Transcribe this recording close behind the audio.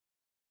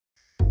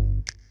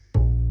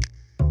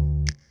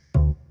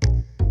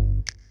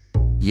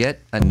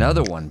Yet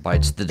another one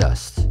bites the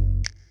dust.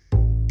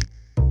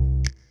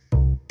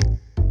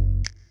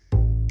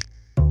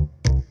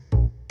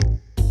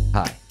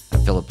 Hi,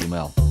 I'm Philip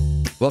Blumel.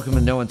 Welcome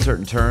to No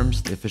Uncertain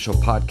Terms, the official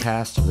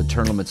podcast of the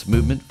Term Limits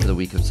movement for the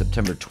week of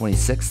September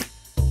 26th,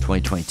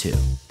 2022.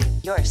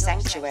 Your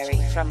sanctuary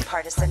from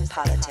partisan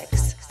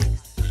politics.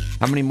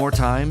 How many more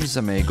times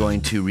am I going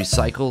to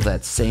recycle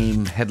that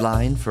same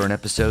headline for an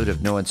episode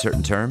of No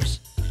Uncertain Terms?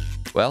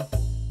 Well,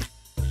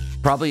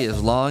 probably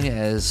as long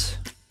as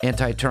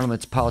anti-term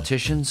limits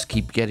politicians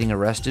keep getting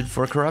arrested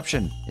for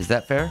corruption. Is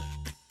that fair?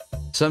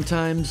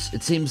 Sometimes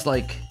it seems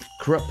like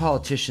corrupt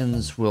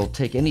politicians will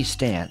take any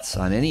stance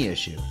on any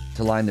issue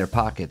to line their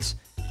pockets,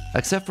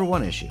 except for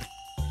one issue.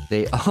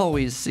 They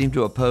always seem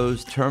to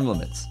oppose term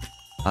limits.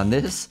 On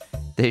this,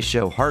 they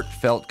show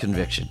heartfelt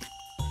conviction.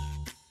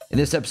 In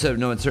this episode of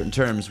No Uncertain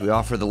Terms, we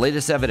offer the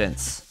latest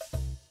evidence: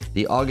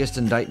 the August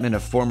indictment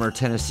of former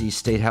Tennessee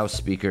State House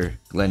Speaker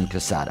Glen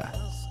Casada.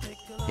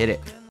 Hit it.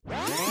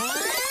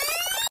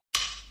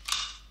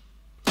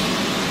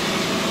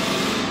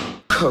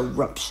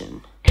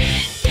 Corruption.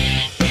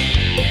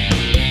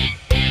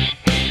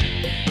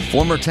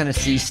 Former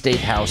Tennessee State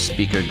House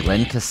Speaker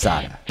Glen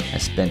Casada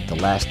has spent the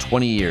last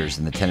 20 years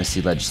in the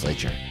Tennessee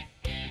legislature.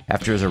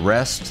 After his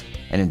arrest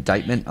and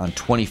indictment on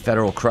 20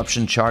 federal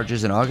corruption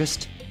charges in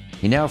August,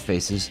 he now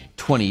faces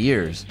 20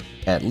 years,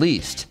 at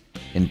least,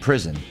 in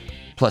prison,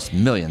 plus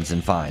millions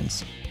in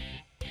fines.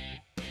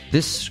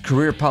 This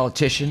career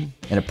politician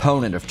and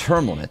opponent of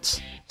term limits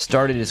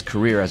started his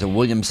career as a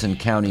Williamson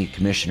County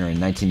commissioner in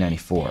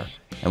 1994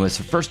 and was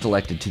first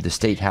elected to the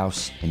State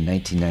House in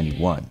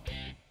 1991.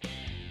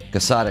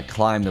 Casada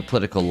climbed the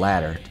political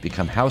ladder to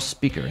become House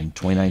Speaker in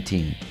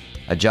 2019,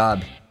 a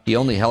job he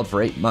only held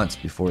for 8 months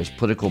before his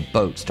political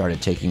boat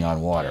started taking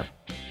on water.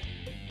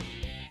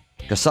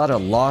 Casada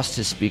lost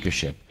his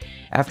speakership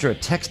after a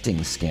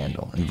texting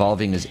scandal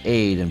involving his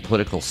aide and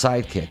political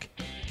sidekick,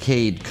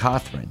 Cade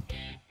Cothran,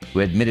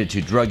 who admitted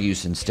to drug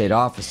use in state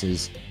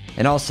offices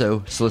and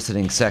also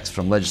soliciting sex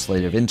from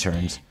legislative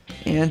interns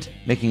and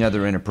making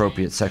other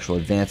inappropriate sexual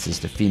advances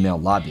to female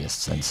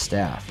lobbyists and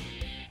staff.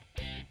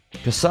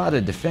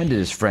 Casada defended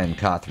his friend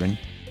Cothran,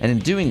 and in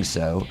doing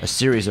so, a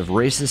series of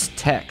racist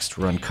texts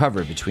were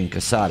uncovered between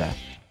Casada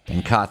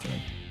and Cothran.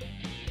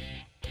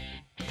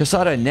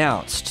 Casada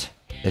announced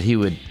that he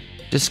would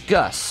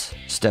discuss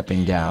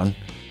stepping down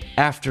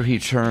after he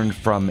returned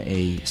from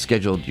a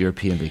scheduled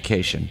European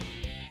vacation,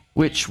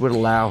 which would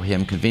allow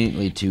him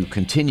conveniently to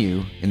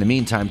continue, in the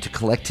meantime, to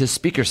collect his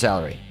speaker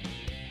salary,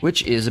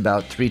 which is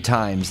about 3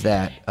 times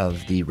that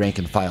of the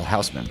rank-and-file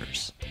House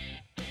members.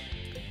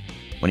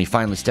 When he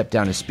finally stepped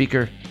down as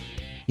Speaker,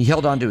 he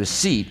held on to his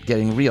seat,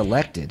 getting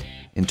re-elected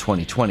in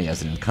 2020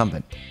 as an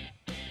incumbent.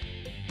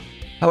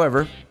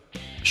 However,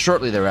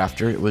 shortly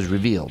thereafter, it was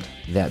revealed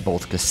that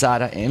both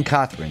Casada and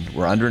Cothran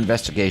were under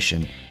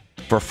investigation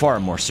for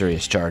far more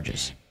serious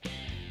charges.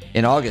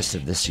 In August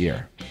of this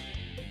year,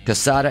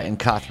 Casada and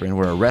Cothran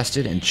were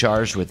arrested and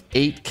charged with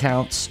 8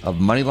 counts of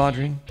money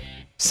laundering,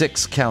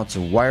 6 counts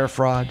of wire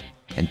fraud,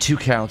 and 2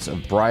 counts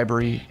of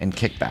bribery and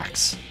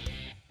kickbacks.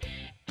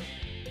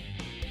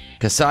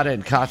 Casada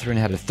and Cothran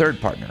had a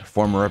third partner,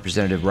 former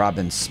Representative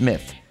Robin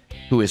Smith,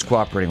 who is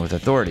cooperating with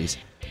authorities,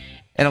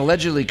 and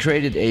allegedly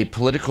created a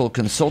political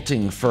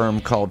consulting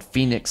firm called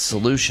Phoenix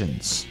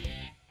Solutions.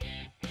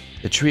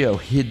 The trio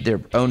hid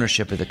their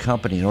ownership of the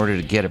company in order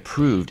to get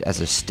approved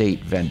as a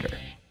state vendor.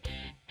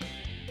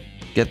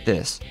 Get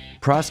this,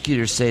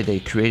 prosecutors say they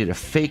created a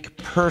fake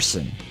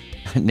person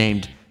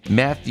named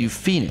Matthew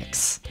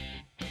Phoenix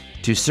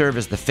to serve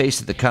as the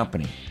face of the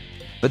company,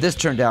 but this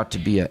turned out to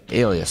be an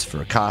alias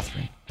for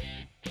Cothran.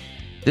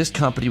 This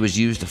company was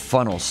used to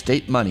funnel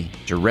state money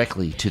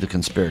directly to the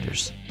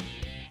conspirators.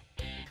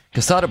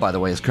 Casada, by the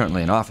way, is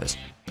currently in office.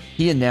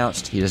 He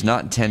announced he does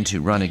not intend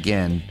to run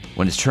again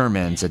when his term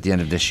ends at the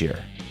end of this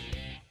year.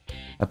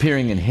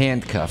 Appearing in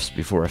handcuffs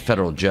before a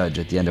federal judge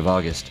at the end of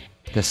August,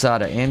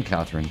 Casada and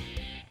Cothran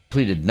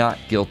pleaded not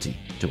guilty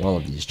to all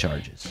of these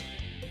charges.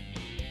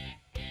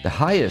 The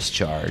highest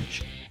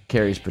charge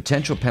carries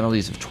potential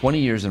penalties of 20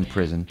 years in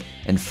prison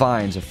and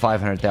fines of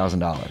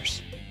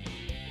 $500,000.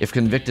 If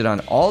convicted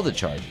on all the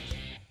charges,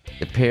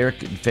 the pair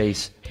could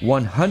face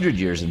 100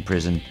 years in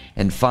prison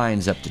and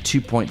fines up to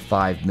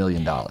 $2.5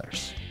 million.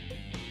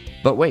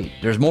 But wait,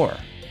 there's more.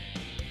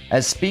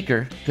 As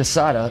Speaker,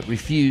 Casada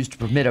refused to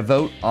permit a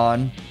vote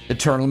on the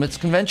Term Limits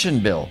Convention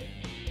bill.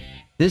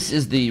 This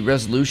is the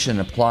resolution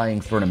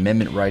applying for an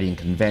amendment-writing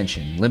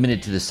convention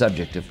limited to the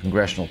subject of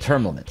congressional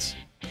term limits.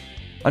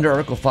 Under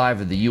Article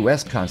 5 of the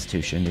U.S.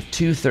 Constitution, if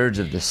 2/3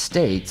 of the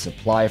states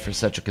apply for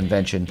such a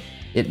convention,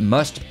 it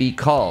must be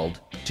called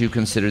to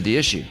consider the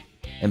issue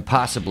and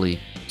possibly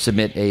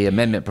submit an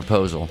amendment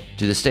proposal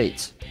to the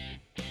states.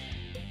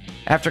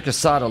 After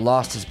Casada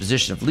lost his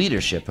position of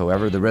leadership,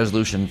 however, the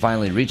resolution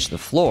finally reached the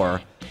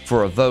floor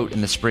for a vote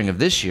in the spring of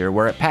this year,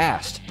 where it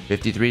passed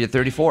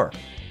 53-34.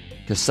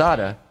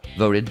 Casada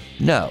voted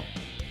no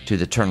to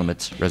the term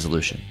limits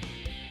resolution.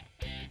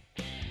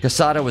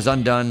 Casada was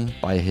undone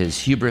by his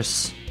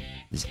hubris,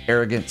 his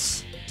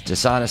arrogance, his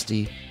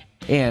dishonesty,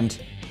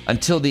 and,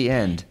 until the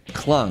end,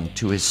 clung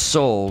to his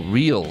sole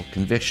real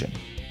conviction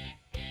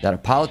that a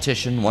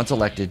politician once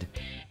elected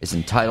is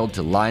entitled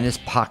to line his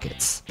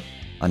pockets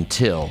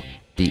until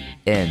the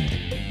end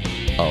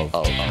of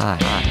time.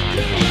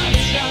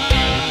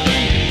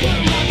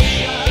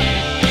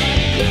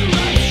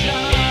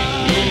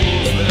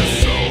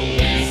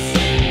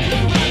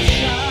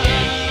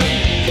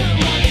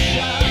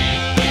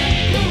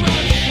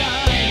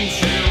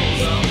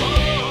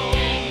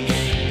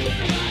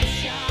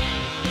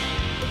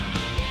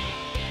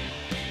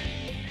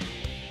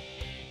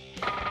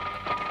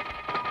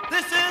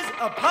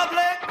 A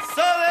public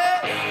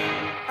service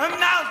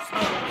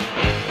announcement.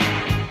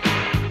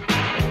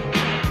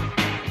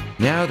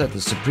 Now that the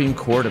Supreme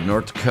Court of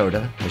North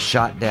Dakota has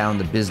shot down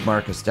the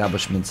Bismarck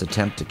establishment's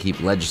attempt to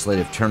keep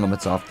legislative term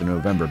limits off the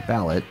November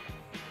ballot,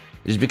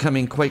 it is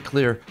becoming quite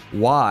clear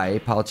why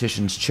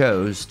politicians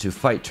chose to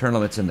fight term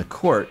limits in the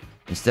court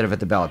instead of at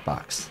the ballot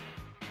box.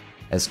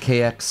 As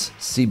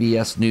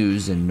KX-CBS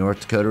News in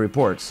North Dakota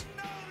reports,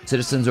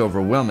 citizens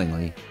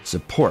overwhelmingly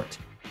support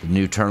the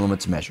new term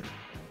limits measure.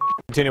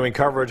 Continuing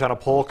coverage on a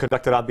poll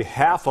conducted on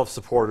behalf of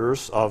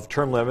supporters of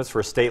term limits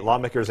for state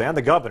lawmakers and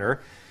the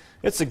governor.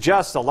 It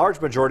suggests a large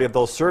majority of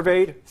those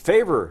surveyed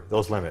favor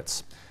those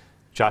limits.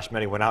 Josh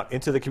Menny went out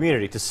into the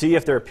community to see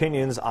if their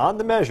opinions on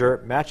the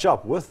measure match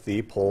up with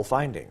the poll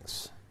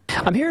findings.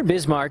 I'm here in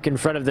Bismarck in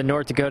front of the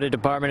North Dakota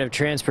Department of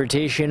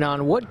Transportation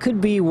on what could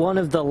be one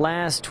of the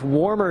last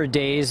warmer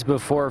days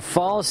before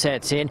fall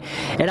sets in,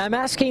 and I'm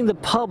asking the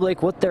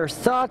public what their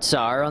thoughts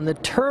are on the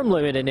term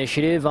limit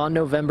initiative on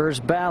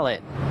November's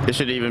ballot. It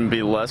should even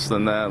be less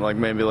than that, like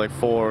maybe like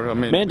 4.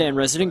 Mandan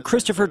resident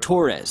Christopher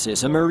Torres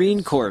is a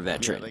Marine Corps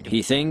veteran.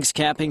 He thinks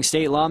capping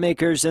state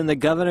lawmakers and the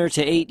governor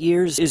to 8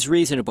 years is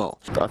reasonable.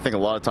 I think a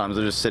lot of times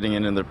they're just sitting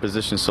in their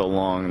position so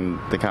long and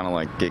they kind of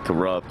like get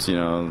corrupt, you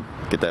know,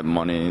 get that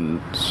money and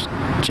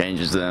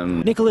changes them.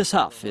 Nicholas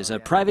Huff is a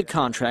private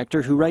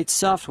contractor who writes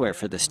software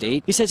for the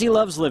state. He says he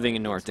loves living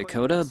in North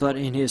Dakota, but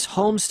in his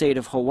home state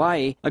of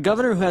Hawaii, a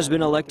governor who has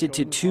been elected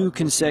to 2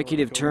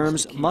 consecutive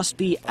terms must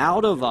be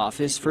out of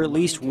office for at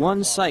least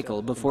 1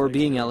 cycle before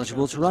being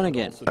eligible to run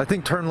again. I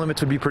think term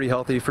limits would be pretty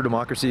healthy for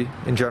democracy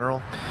in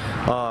general.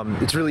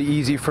 It's really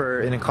easy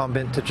for an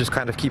incumbent to just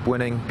kind of keep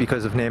winning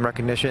because of name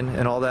recognition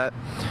and all that.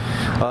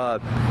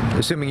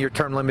 Assuming you're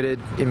term limited,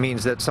 it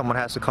means that someone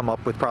has to come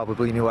up with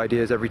probably new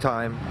ideas every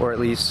time, or at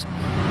least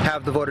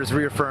have the voters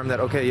reaffirm that,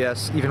 okay,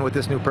 yes, even with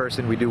this new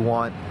person, we do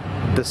want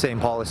the same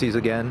policies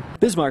again.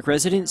 Bismarck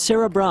resident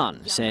Sarah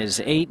Braun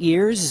says 8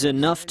 years is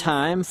enough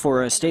time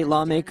for a state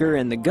lawmaker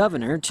and the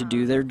governor to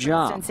do their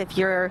job. Since if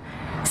you're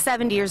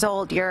 70 years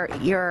old,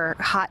 your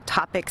hot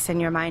topics in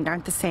your mind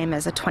aren't the same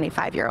as a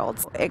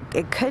 25-year-old.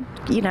 It could,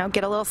 you know,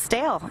 get a little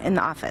stale in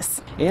the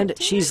office. And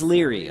she's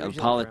leery of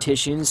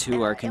politicians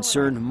who are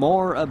concerned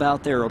more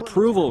about their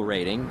approval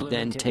rating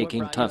than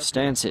taking tough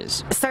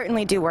stances.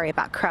 Certainly do worry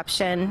about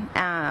corruption,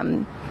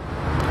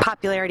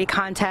 popularity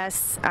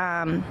contests.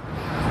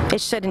 It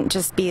shouldn't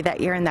just be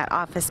that you're in that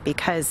office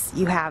because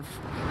you have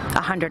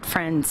 100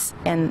 friends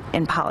in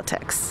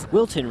politics.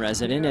 Wilton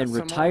resident and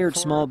retired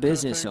small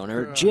business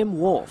owner Jim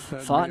Wolf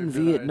fought in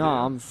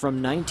Vietnam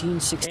from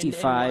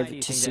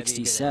 1965 to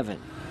 67.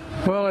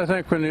 Well, I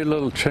think we need a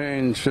little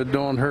change. It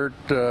don't hurt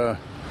to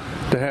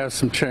have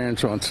some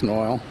change once in a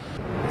while.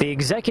 The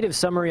executive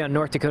summary on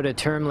North Dakota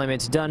term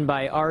limits done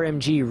by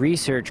RMG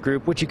Research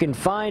Group, which you can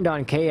find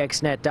on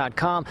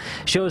kxnet.com,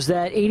 shows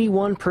that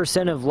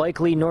 81% of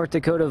likely North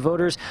Dakota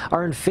voters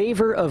are in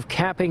favor of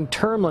capping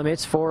term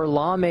limits for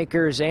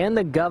lawmakers and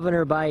the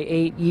governor by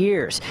 8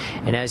 years.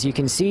 And as you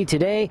can see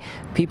today,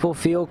 people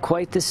feel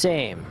quite the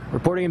same.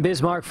 Reporting in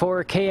Bismarck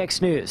for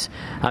KX News,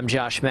 I'm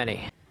Josh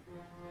Menny.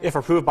 If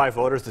approved by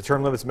voters, the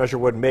term limits measure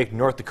would make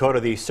North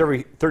Dakota the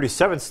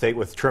 37th state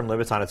with term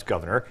limits on its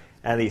governor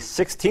and the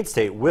 16th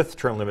state with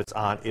term limits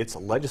on its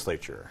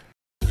legislature.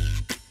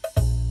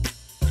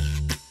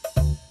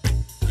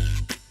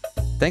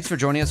 Thanks for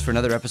joining us for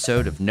another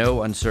episode of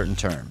No Uncertain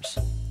Terms.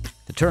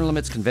 The term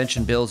limits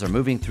convention bills are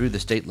moving through the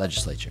state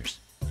legislatures.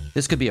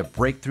 This could be a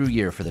breakthrough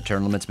year for the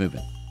term limits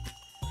movement.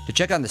 To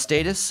check on the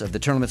status of the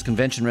term limits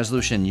convention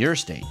resolution in your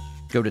state,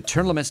 go to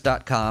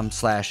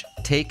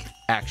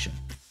termlimits.com/takeaction.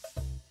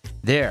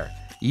 There,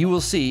 you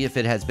will see if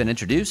it has been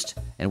introduced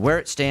and where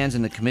it stands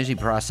in the committee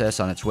process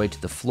on its way to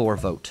the floor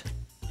vote.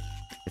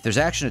 If there's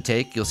action to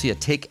take, you'll see a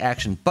Take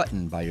Action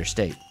button by your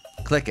state.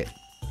 Click it.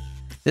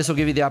 This will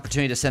give you the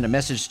opportunity to send a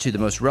message to the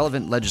most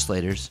relevant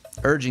legislators,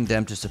 urging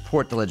them to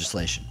support the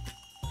legislation.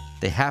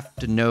 They have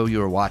to know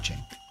you're watching.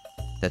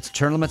 That's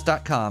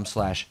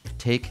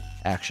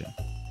termlimits.com/takeaction.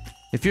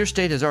 If your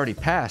state has already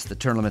passed the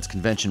term limits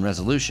convention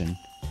resolution,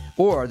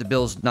 or the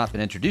bill's not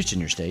been introduced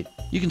in your state,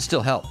 you can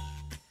still help.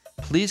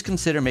 Please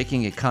consider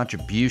making a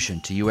contribution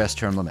to U.S.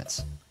 term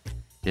limits.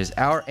 It is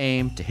our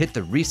aim to hit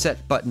the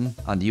reset button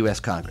on the U.S.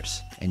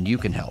 Congress, and you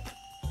can help.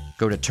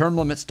 Go to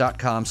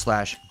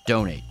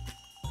termlimits.com/donate.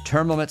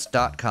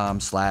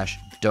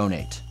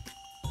 termlimits.com/donate.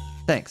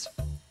 Thanks.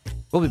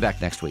 We'll be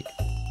back next week.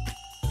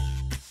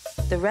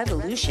 The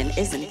revolution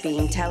isn't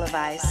being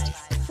televised.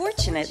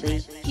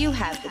 Fortunately, you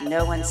have the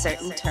No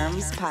Uncertain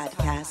Terms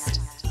podcast.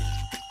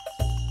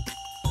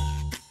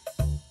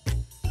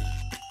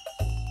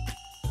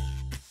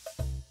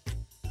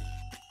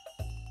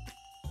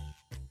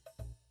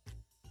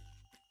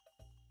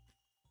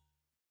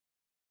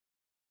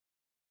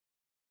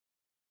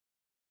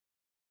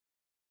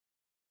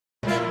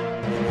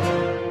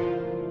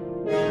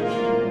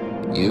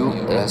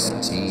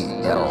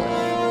 USTL.